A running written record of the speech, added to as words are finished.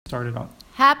Started on.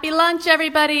 Happy lunch,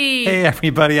 everybody! Hey,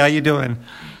 everybody. How you doing?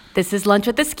 This is Lunch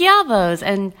with the Schiavos,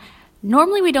 and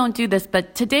normally we don't do this,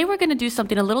 but today we're going to do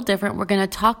something a little different. We're going to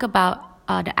talk about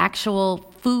an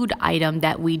actual food item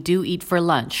that we do eat for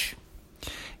lunch.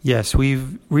 Yes,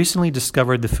 we've recently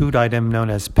discovered the food item known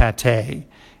as pate.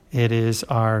 It is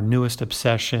our newest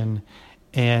obsession,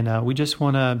 and we just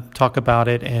want to talk about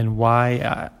it and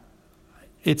why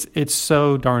it's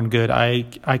so darn good. I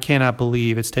cannot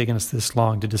believe it's taken us this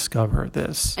long to discover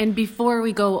this. And before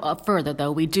we go further,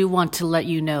 though, we do want to let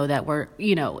you know that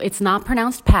it's not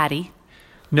pronounced patty.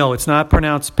 No, it's not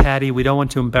pronounced patty. We don't want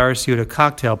to embarrass you at a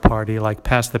cocktail party like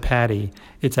pass the patty.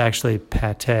 It's actually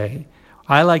pate.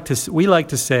 We like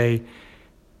to say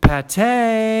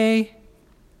pate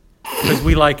because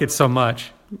we like it so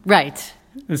much. Right.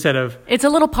 Instead of... It's a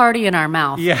little party in our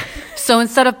mouth. Yeah. So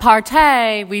instead of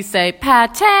partay, we say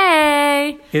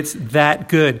pate. It's that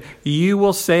good. You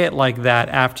will say it like that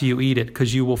after you eat it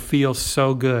because you will feel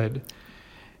so good.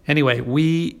 Anyway,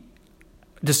 we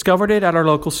discovered it at our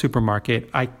local supermarket.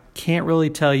 I can't really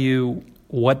tell you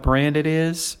what brand it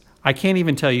is. I can't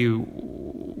even tell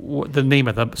you the name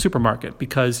of the supermarket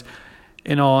because,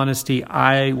 in all honesty,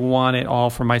 I want it all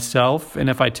for myself. And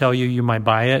if I tell you, you might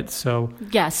buy it. So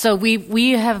yeah, so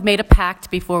we have made a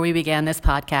pact before we began this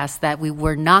podcast that we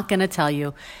were not going to tell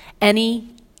you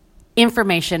any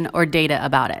information or data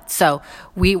about it. So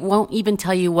we won't even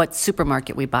tell you what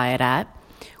supermarket we buy it at.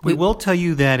 We will tell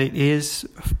you that it is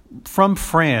from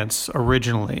France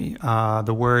originally.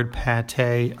 The word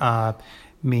pate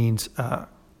means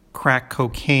crack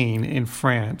cocaine in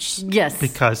France. Yes.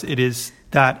 Because it is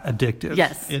that addictive.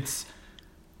 Yes.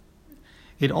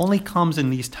 It only comes in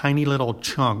these tiny little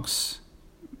chunks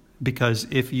because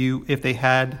if they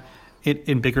had it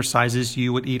in bigger sizes,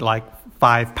 you would eat like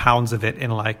 5 pounds of it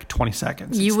in like 20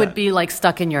 seconds. You would be like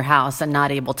stuck in your house and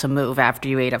not able to move after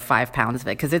you ate up 5 pounds of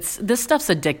it because this stuff's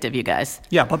addictive, you guys.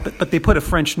 Yeah, but they put a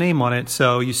French name on it,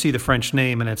 so you see the French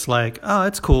name and it's like, oh,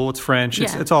 it's cool, it's French,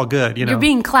 it's all good, you know. You're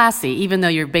being classy, even though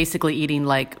you're basically eating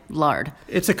like lard.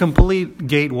 It's a complete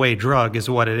gateway drug, is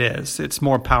what it is. It's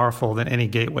more powerful than any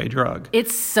gateway drug.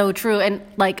 It's so true, and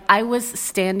like I was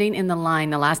standing in the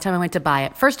line the last time I went to buy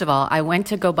it. First of all, I went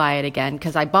to go buy it again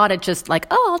because I bought it just like,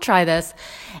 oh, I'll try this.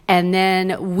 And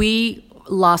then we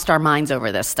lost our minds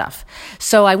over this stuff.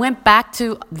 So I went back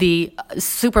to the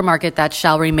supermarket that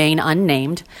shall remain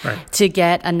unnamed to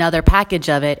get another package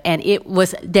of it. And it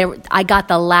was there. I got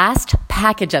the last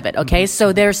package of it. Okay. Mm-hmm.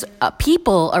 So there's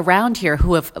people around here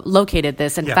who have located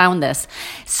this and found this.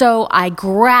 So I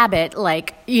grab it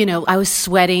like, I was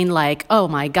sweating like, oh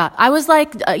my God. I was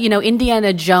like,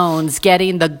 Indiana Jones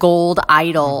getting the gold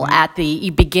idol at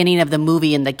the beginning of the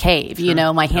movie in the cave.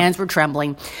 Sure. My hands were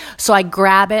trembling. So I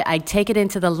grab it. I take it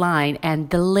into the line,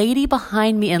 and the lady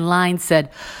behind me in line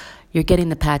said, "You're getting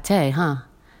the pate, huh?"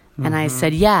 And I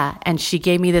said, "Yeah." And she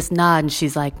gave me this nod, and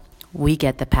she's like, "We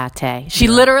get the pate." She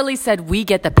literally said, "We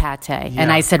get the pate." Yeah.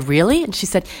 And I said, "Really?" And she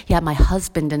said, "Yeah, my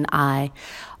husband and I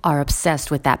are obsessed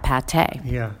with that pate."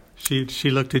 Yeah. She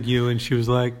looked at you and she was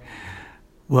like,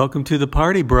 "Welcome to the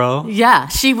party, bro." Yeah,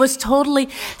 she was totally.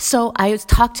 So I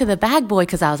talked to the bag boy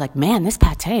because I was like, man, this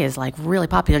pate is like really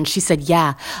popular. And she said,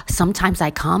 yeah, sometimes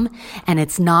I come and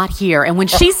it's not here. And when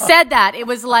she said that, it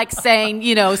was like saying,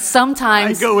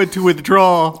 sometimes I go into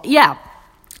withdrawal. Yeah.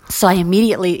 So I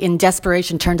immediately, in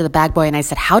desperation, turned to the bag boy and I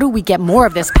said, how do we get more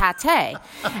of this pate?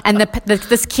 And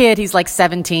this kid, he's like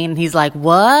 17. He's like,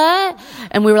 what?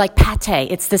 And we were like,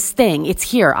 pate, it's this thing. It's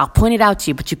here. I'll point it out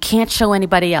to you, but you can't show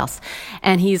anybody else.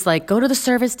 And he's like, go to the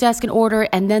service desk and order,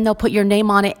 and then they'll put your name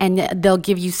on it and they'll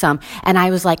give you some. And I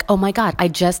was like, oh my God, I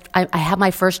have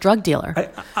my first drug dealer.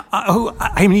 Who's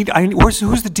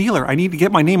the dealer? I need to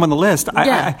get my name on the list.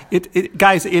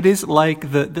 Guys, it is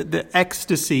like the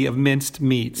ecstasy of minced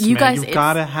meats. You guys, you've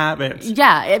got to have it.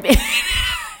 Yeah.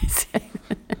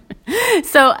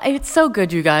 So it's so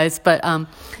good, you guys. But and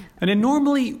then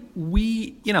normally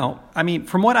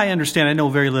from what I understand, I know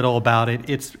very little about it.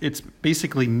 It's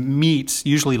basically meats,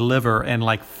 usually liver and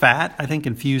like fat, I think,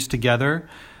 infused together.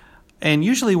 And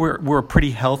usually we're a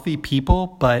pretty healthy people,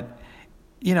 but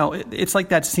it's like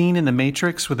that scene in The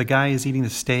Matrix where the guy is eating the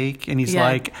steak and he's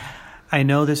like, I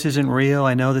know this isn't real.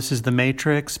 I know this is the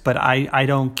Matrix, but I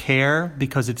don't care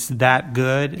because it's that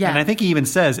good. Yeah. And I think he even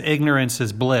says ignorance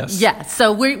is bliss. Yeah.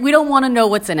 So we don't want to know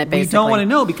what's in it, basically. We don't want to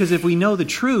know because if we know the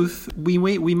truth, we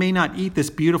may not eat this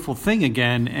beautiful thing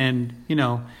again. And,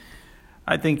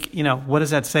 I think, what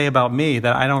does that say about me?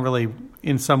 That I don't really,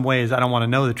 in some ways, I don't want to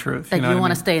know the truth. That you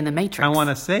want to stay in the matrix. I want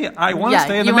to stay in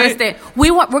the matrix.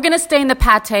 We're going to stay in the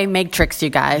pate matrix, you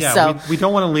guys. Yeah, so we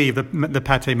don't want to leave the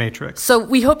pate matrix. So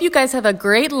we hope you guys have a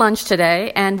great lunch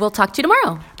today, and we'll talk to you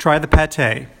tomorrow. Try the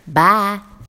pate. Bye.